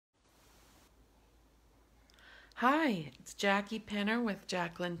Hi, it's Jackie Penner with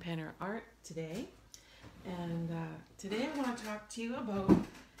Jacqueline Penner Art today. And today I want to talk to you about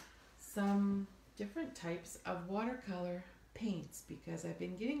some different types of watercolor paints because I've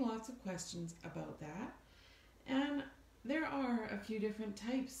been getting lots of questions about that. And there are a few different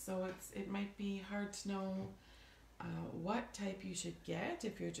types, so it might be hard to know what type you should get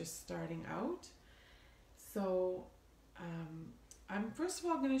if you're just starting out. So I'm first of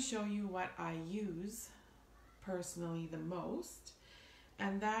all going to show you what I use personally the most,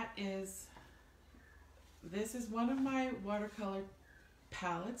 and this is one of my watercolor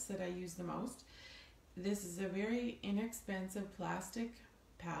palettes that I use the most. This is a very inexpensive plastic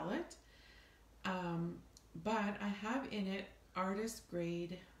palette, but I have in it artist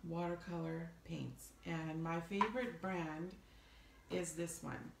grade watercolor paints, and my favorite brand is this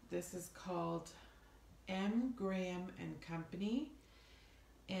one. This is called M. Graham and Company,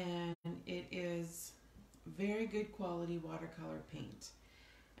 and it is very good quality watercolor paint.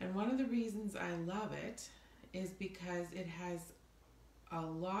 And one of the reasons I love it is because it has a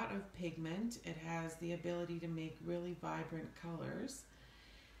lot of pigment. It has the ability to make really vibrant colors.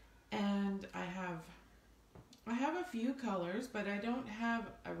 And I have a few colors, but I don't have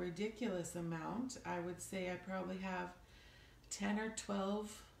a ridiculous amount. I would say I probably have 10 or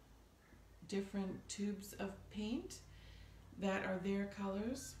 12 different tubes of paint that are their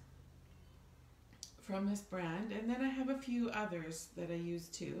colors from this brand, and then I have a few others that I use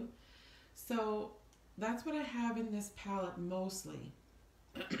too. So that's what I have in this palette mostly.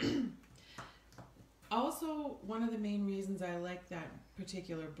 Also, one of the main reasons I like that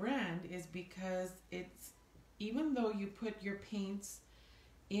particular brand is because even though you put your paints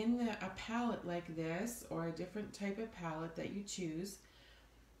in a palette like this, or a different type of palette that you choose,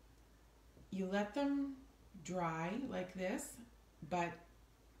 you let them dry like this, but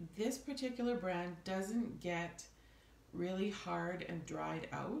this particular brand doesn't get really hard and dried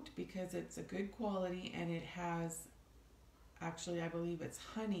out because it's a good quality, and it has, actually I believe it's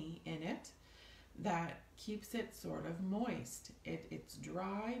honey in it that keeps it sort of moist. It's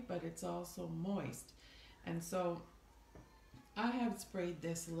dry, but it's also moist. And so I have sprayed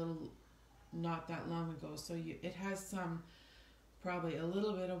this a little not that long ago, so it has probably a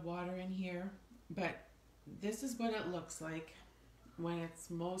little bit of water in here, but this is what it looks like when it's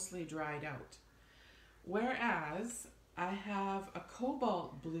mostly dried out. Whereas I have a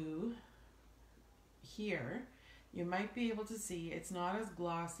cobalt blue here. You might be able to see it's not as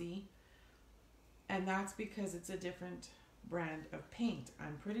glossy, and that's because it's a different brand of paint.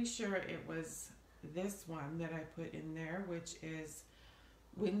 I'm pretty sure it was this one that I put in there, which is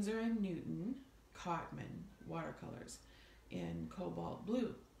Winsor & Newton Cotman watercolors in cobalt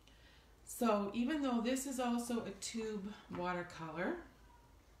blue. So even though this is also a tube watercolor,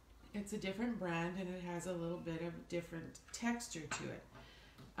 it's a different brand and it has a little bit of different texture to it.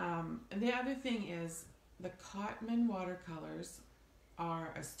 And the other thing is the Cotman watercolors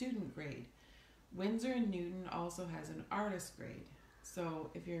are a student grade. Winsor & Newton also has an artist grade.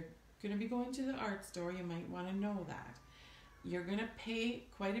 So if you're going to be going to the art store, you might want to know that. You're going to pay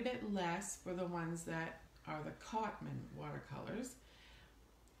quite a bit less for the ones that are the Cotman watercolors,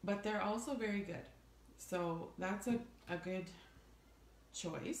 but they're also very good. So that's a good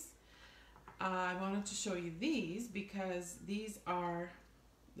choice. I wanted to show you these because these are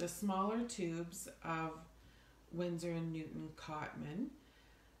the smaller tubes of Winsor & Newton Cotman.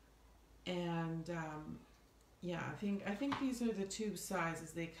 And yeah, I think these are the tube sizes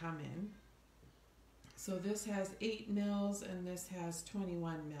they come in. So this has 8 mils and this has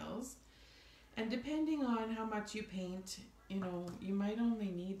 21 mils. And depending on how much you paint, you might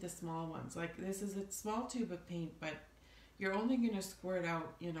only need the small ones. Like this is a small tube of paint, but you're only going to squirt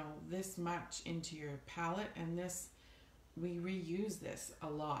out, this much into your palette, and we reuse this a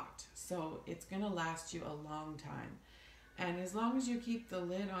lot. So it's going to last you a long time. And as long as you keep the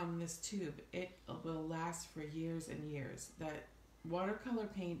lid on this tube, it will last for years and years. That watercolor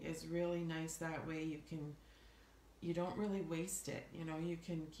paint is really nice that way. You don't really waste it. You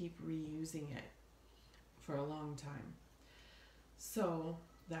can keep reusing it for a long time. So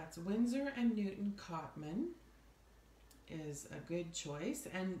that's Winsor & Newton Cotman is a good choice.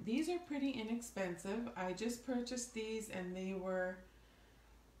 And these are pretty inexpensive. I just purchased these and they were,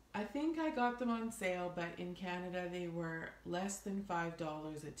 I think I got them on sale, but in Canada they were less than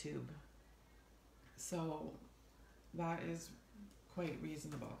 $5 a tube. So that is quite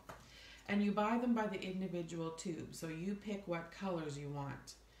reasonable. And you buy them by the individual tube, so you pick what colors you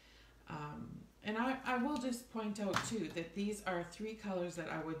want. And I will just point out too that these are 3 colors that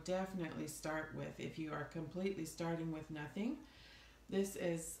I would definitely start with if you are completely starting with nothing. This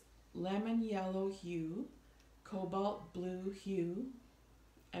is Lemon Yellow Hue, cobalt blue hue,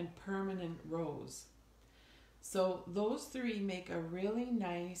 and permanent rose. So those three make a really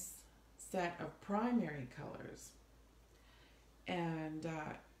nice set of primary colors. And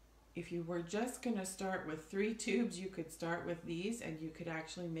if you were just going to start with 3 tubes, you could start with these and you could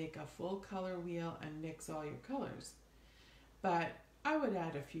actually make a full color wheel and mix all your colors. But I would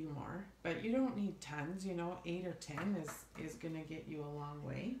add a few more, but you don't need tons, you know, 8 or 10 is going to get you a long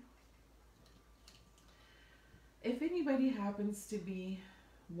way. If anybody happens to be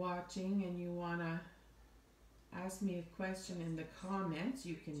watching and you want to ask me a question in the comments,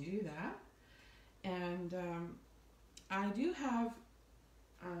 you can do that. And I do have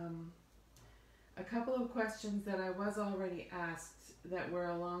a couple of questions that I was already asked that were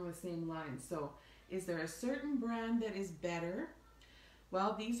along the same lines. So, is there a certain brand that is better?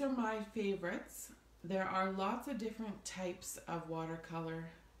 Well, these are my favorites. There are lots of different types of watercolor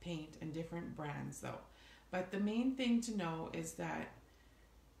paint and different brands though. But the main thing to know is that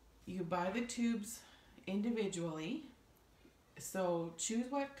you buy the tubes individually. So choose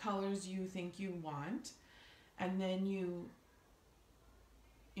what colors you think you want, and then you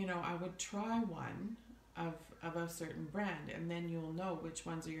know, I would try one of a certain brand, and then you'll know which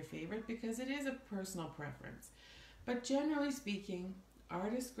ones are your favorite, because it is a personal preference. But generally speaking,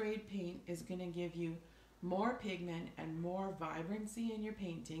 artist grade paint is going to give you more pigment and more vibrancy in your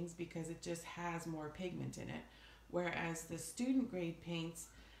paintings because it just has more pigment in it, whereas the student grade paints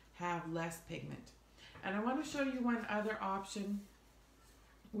have less pigment. And I want to show you one other option,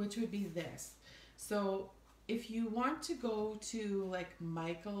 which would be this. So if you want to go to like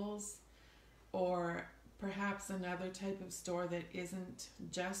Michael's or perhaps another type of store that isn't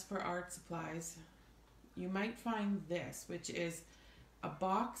just for art supplies, you might find this, which is a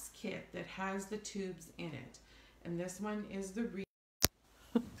box kit that has the tubes in it. And this one is the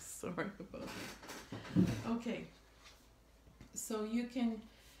sorry about that. Okay, so you can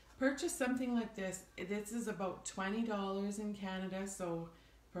purchase something like this. This is about $20 in Canada, so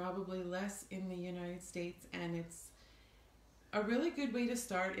probably less in the United States, and it's a really good way to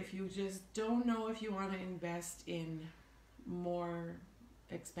start if you just don't know if you want to invest in more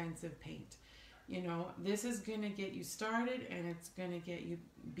expensive paint. You know, this is going to get you started, and it's going to get you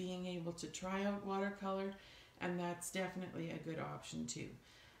being able to try out watercolor, and that's definitely a good option too.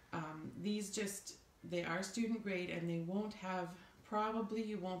 They are student grade, and they won't have, probably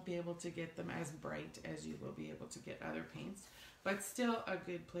you won't be able to get them as bright as you will be able to get other paints, but still a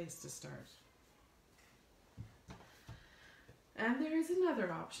good place to start. And there is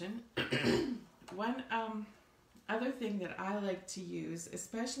another option. One other thing that I like to use,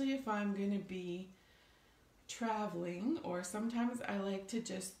 especially if I'm going to be traveling, or sometimes I like to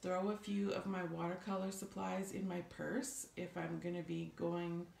just throw a few of my watercolor supplies in my purse if I'm going to be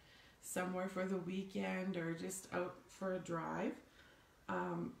going somewhere for the weekend or just out for a drive,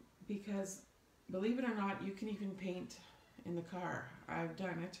 because believe it or not, you can even paint in the car. I've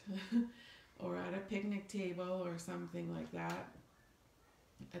done it. Or at a picnic table or something like that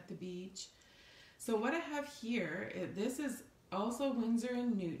at the beach. So what I have here, this is also Winsor &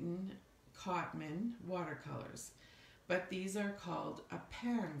 Newton Cotman watercolors, but these are called a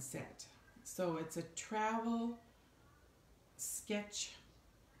pan set. So it's a travel sketch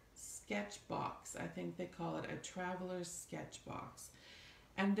box. I think they call it a traveler's sketch box.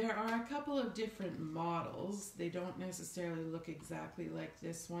 And there are a couple of different models. They don't necessarily look exactly like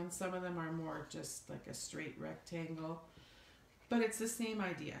this one. Some of them are more just like a straight rectangle, but it's the same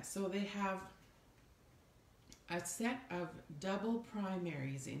idea. So they have a set of double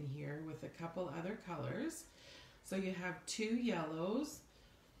primaries in here with a couple other colors. So you have 2 yellows,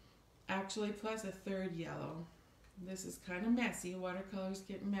 actually plus a 3rd yellow. This is kind of messy. Watercolors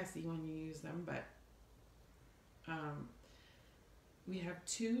get messy when you use them, but we have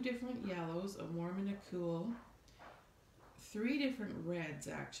 2 different yellows, a warm and a cool, 3 different reds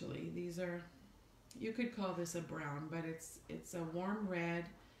actually. These are, you could call this a brown, but it's a warm red,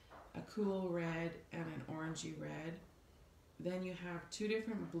 a cool red, and an orangey red. Then you have 2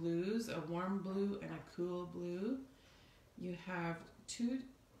 different blues, a warm blue and a cool blue. You have 2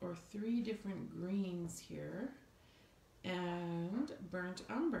 or 3 different greens here, and burnt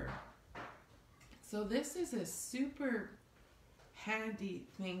umber. So this is a super handy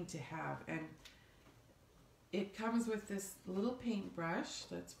thing to have, and it comes with this little paintbrush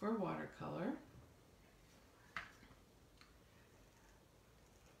that's for watercolor.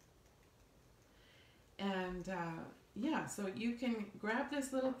 And yeah, so you can grab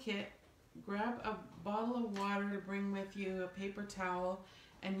this little kit, grab a bottle of water to bring with you, a paper towel,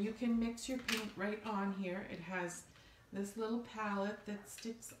 and you can mix your paint right on here. It has this little palette that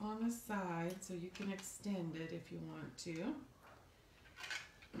sticks on the side so you can extend it if you want to.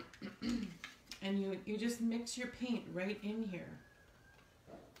 And you just mix your paint right in here.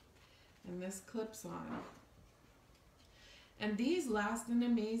 And this clips on. And these last an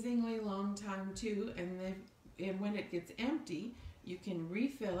amazingly long time too, and when it gets empty, you can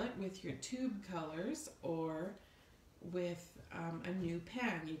refill it with your tube colors or with a new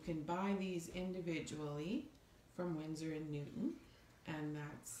pan. You can buy these individually from Winsor & Newton, and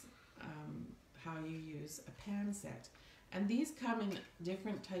that's how you use a pan set. And these come in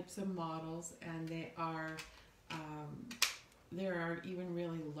different types of models, and there are even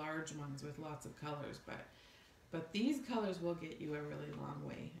really large ones with lots of colors, but these colors will get you a really long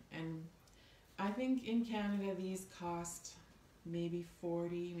way. And I think in Canada these cost maybe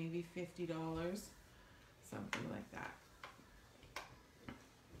 $40, maybe $50, something like that.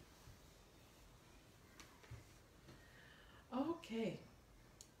 Okay,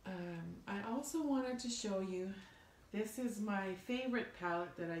 I also wanted to show you, this is my favorite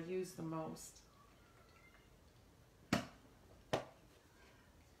palette that I use the most.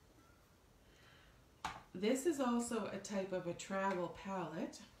 This is also a type of a travel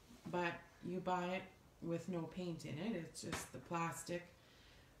palette, but you buy it with no paint in it. It's just the plastic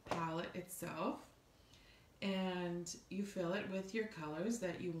palette itself. And you fill it with your colors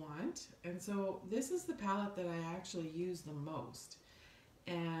that you want. And so this is the palette that I actually use the most.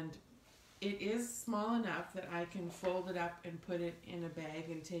 And it is small enough that I can fold it up and put it in a bag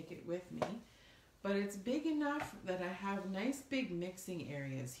and take it with me. But it's big enough that I have nice big mixing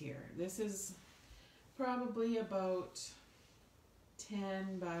areas here. This is probably about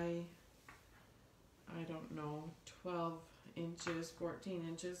 10 by, I don't know, 12 inches, 14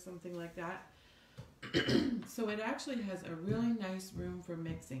 inches, something like that. So it actually has a really nice room for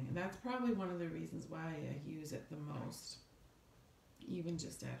mixing, and that's probably one of the reasons why I use it the most, even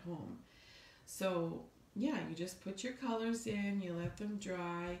just at home. So yeah, you just put your colors in, you let them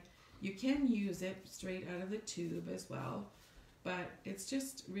dry. You can use it straight out of the tube as well, but it's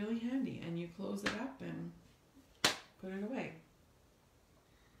just really handy, and you close it up and put it away.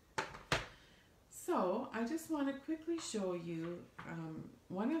 So I just want to quickly show you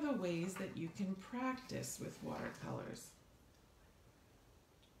one of the ways that you can practice with watercolors.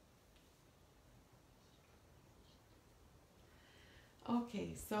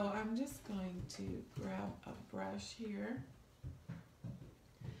 Okay, so I'm just going to grab a brush here.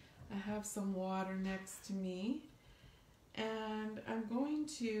 I have some water next to me, and I'm going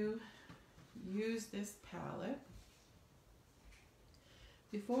to use this palette.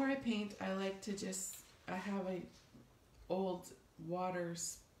 Before I paint, I like to I have an old water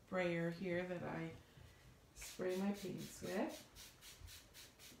sprayer here that I spray my paints with,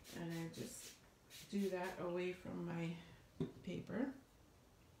 and I just do that away from my paper.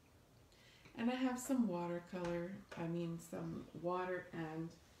 And I have some some water and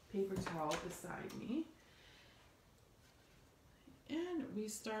paper towel beside me. And we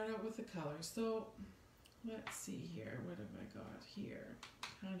start out with the color. So let's see here, what have I got here?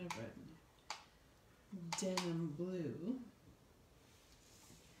 Kind of a denim blue.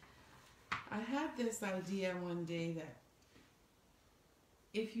 I had this idea one day that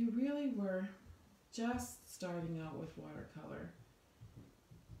if you really were just starting out with watercolor,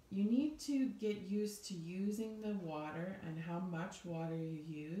 you need to get used to using the water and how much water you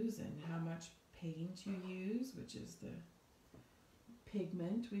use and how much paint you use, which is the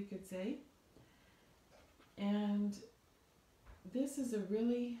pigment, we could say. And this is a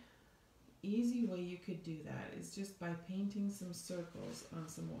really easy way you could do that, is just by painting some circles on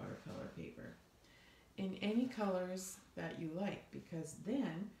some watercolor paper in any colors that you like, because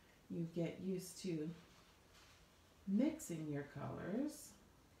then you get used to mixing your colors.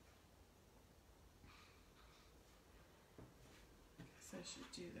 I guess I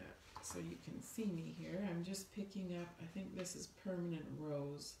should do that so you can see me here. I'm just picking up, I think this is Permanent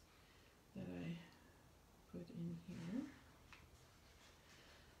Rose that I put in here.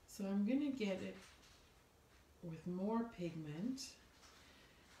 So I'm going to get it with more pigment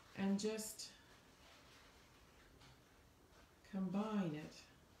and just combine it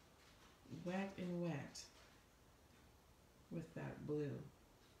wet and wet with that blue.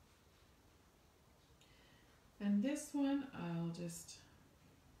 And this one I'll just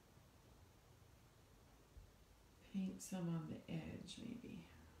paint some on the edge maybe.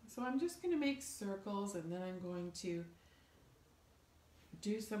 So I'm just going to make circles, and then I'm going to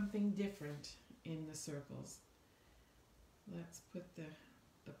do something different in the circles. Let's put the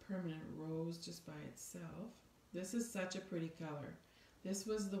Permanent Rose just by itself. This is such a pretty color. This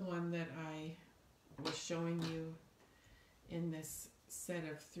was the one that I was showing you in this set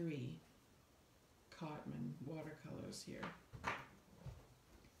of 3 Cotman watercolors here.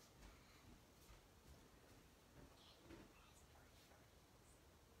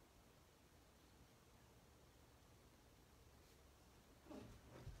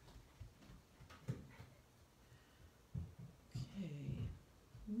 Okay,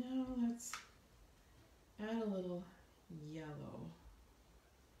 now let's add a little yellow,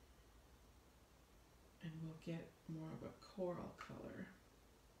 and we'll get more of a coral color.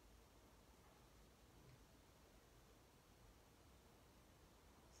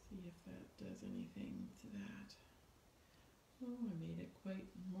 See if that does anything to that. Oh, I made it quite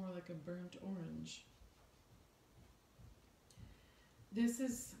more like a burnt orange. This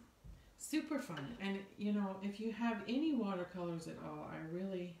is super fun, and you know, if you have any watercolors at all, I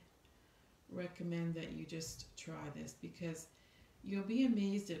really recommend that you just try this, because you'll be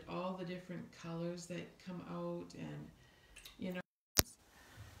amazed at all the different colors that come out, and you know,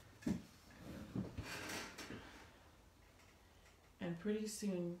 and pretty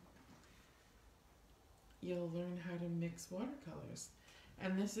soon you'll learn how to mix watercolors.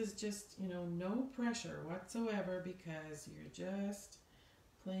 And this is just, you know, no pressure whatsoever, because you're just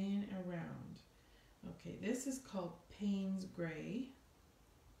playing around. Okay, this is called Payne's Gray.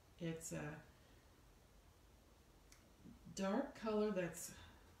 It's a dark color that's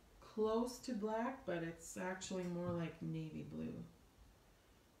close to black, but it's actually more like navy blue.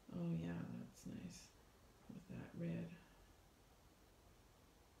 Oh yeah, that's nice with that red.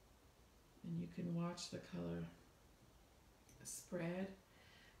 And you can watch the color spread.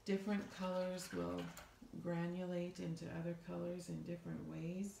 Different colors will granulate into other colors in different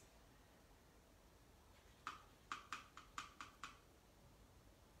ways.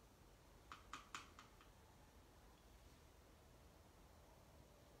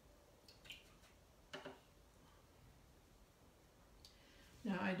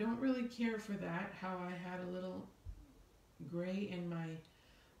 Now I don't really care for that, how I had a little gray in my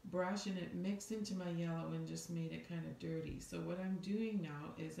brush and it mixed into my yellow and just made it kind of dirty. So what I'm doing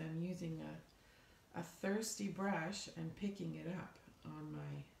now is I'm using a thirsty brush and picking it up on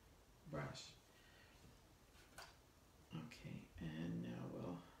my brush. Okay, and now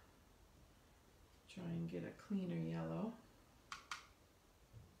we'll try and get a cleaner yellow.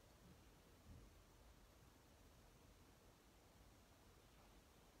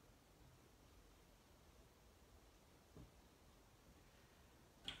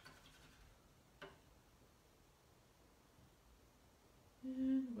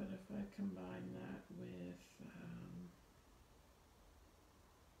 And what if I combine that with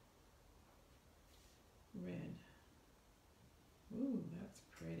red? Ooh, that's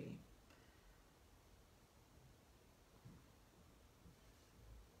pretty.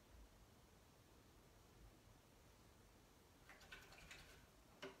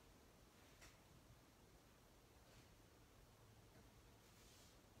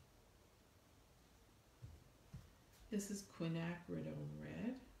 This is quinacridone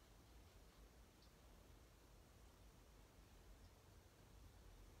red.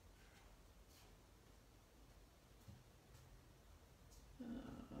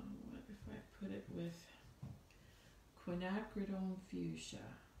 What if I put it with quinacridone fuchsia?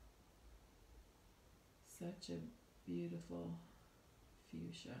 Such a beautiful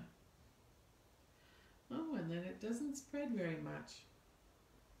fuchsia. Oh, and then it doesn't spread very much.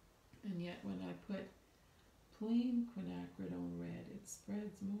 And yet when I put plain quinacridone red, it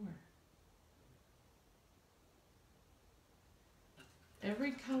spreads more.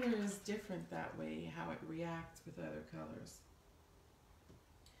 Every color is different that way, how it reacts with other colors.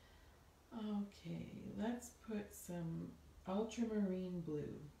 Okay, let's put some ultramarine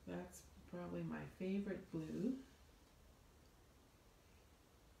blue. That's probably my favorite blue.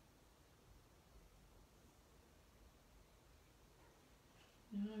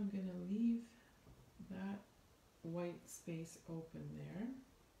 Now I'm going to leave that white space open there.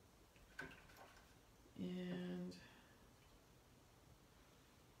 And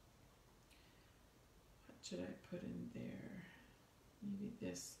what should I put in there? Maybe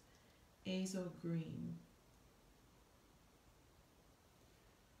this azo green.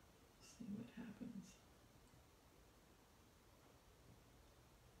 See what happens.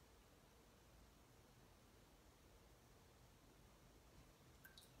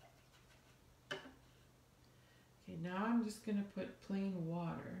 Okay, now I'm just going to put plain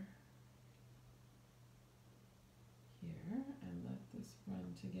water here and let this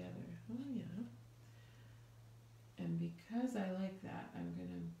run together. Oh yeah. And because I like that, I'm going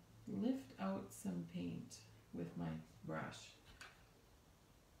to lift out some paint with my brush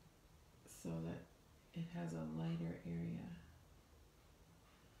so that it has a lighter area.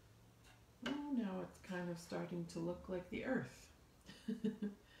 of starting to look like the earth.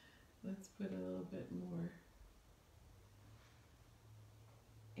 Let's put a little bit more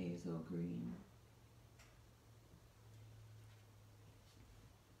azo green.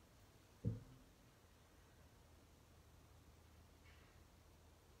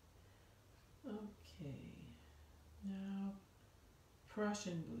 Okay, now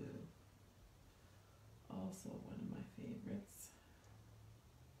Prussian blue, also one of my favorites.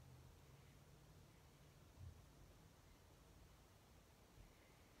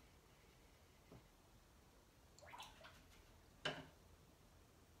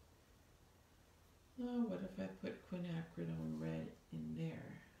 Oh, what if I put quinacridone red in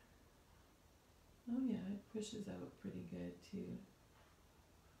there? Oh yeah, it pushes out pretty good too.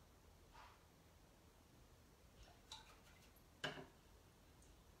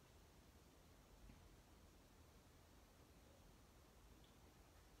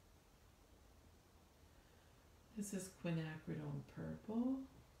 This is quinacridone purple.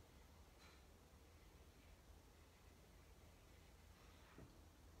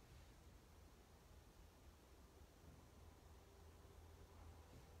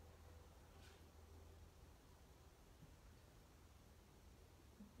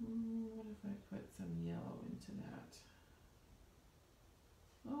 What if I put some yellow into that?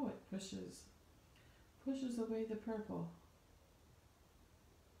 Oh, it pushes away the purple.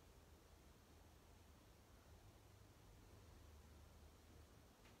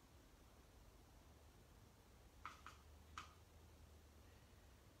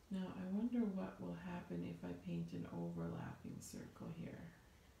 Now I wonder what will happen if I paint an overlapping circle here.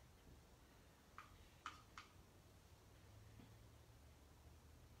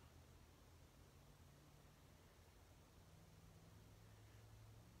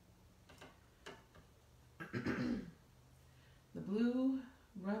 The blue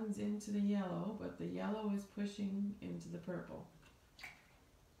runs into the yellow, but the yellow is pushing into the purple.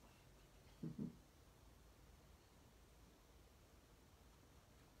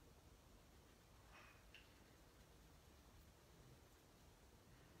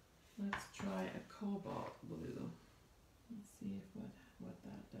 Let's try a cobalt blue. Let's see if what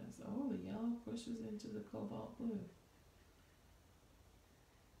that does. Oh, the yellow pushes into the cobalt blue.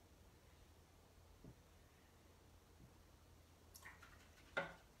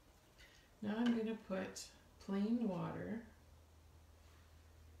 Now I'm going to put plain water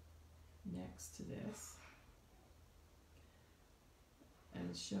next to this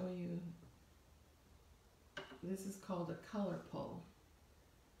and show you. This is called a color pull.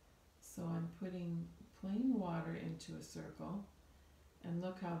 So I'm putting plain water into a circle, and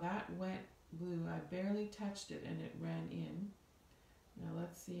look how that wet blue, I barely touched it and it ran in. Now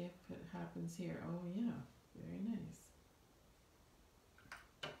let's see if it happens here. Oh yeah, very nice.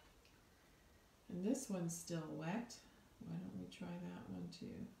 And this one's still wet. Why don't we try that one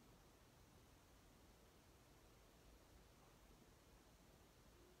too?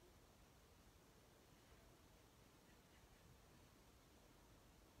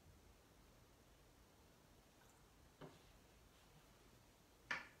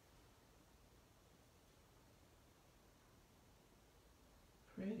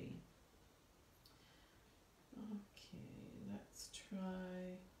 Pretty. Okay, let's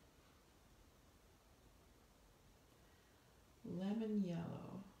try lemon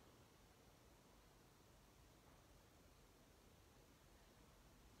yellow.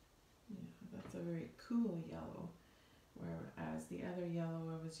 Yeah, that's a very cool yellow, whereas the other yellow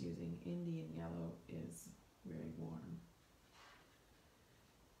I was using, Indian yellow, is very warm.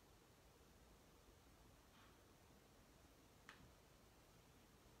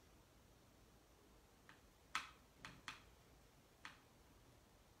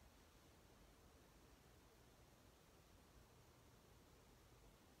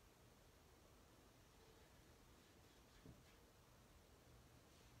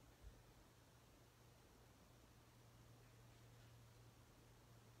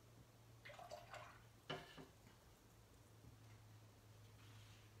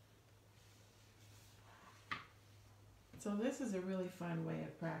 So this is a really fun way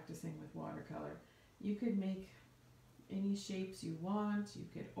of practicing with watercolor. You could make any shapes you want, you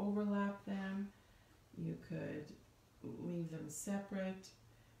could overlap them, you could leave them separate,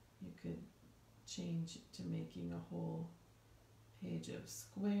 you could change to making a whole page of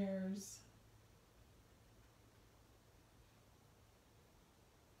squares.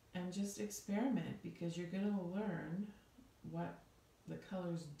 And just experiment, because you're going to learn what the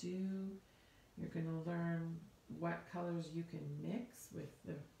colors do. You're going to learn what colors you can mix with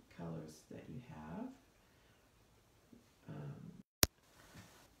the colors that you have.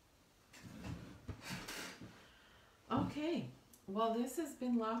 Okay, well, this has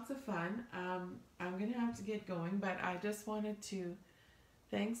been lots of fun. I'm going to have to get going, but I just wanted to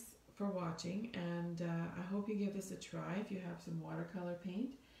thanks for watching, and I hope you give this a try if you have some watercolor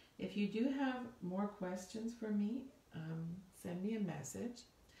paint. If you do have more questions for me, send me a message.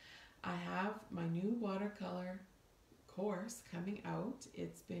 I have my new watercolor course coming out.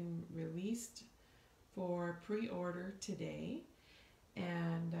 It's been released for pre-order today,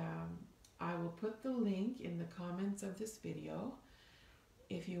 and I will put the link in the comments of this video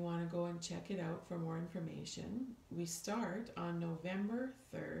if you want to go and check it out for more information. We start on November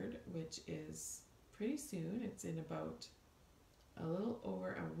 3rd, which is pretty soon. It's in about a little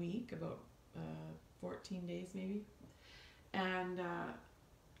over a week, about 14 days maybe. And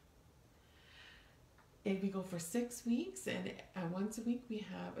we go for 6 weeks, and once a week we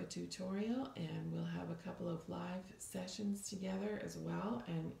have a tutorial, and we'll have a couple of live sessions together as well,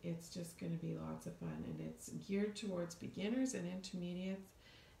 and it's just going to be lots of fun, and it's geared towards beginners and intermediates.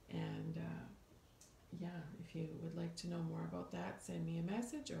 And yeah, if you would like to know more about that, send me a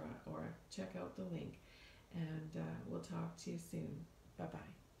message or check out the link, and we'll talk to you soon.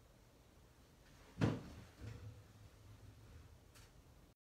 Bye-bye.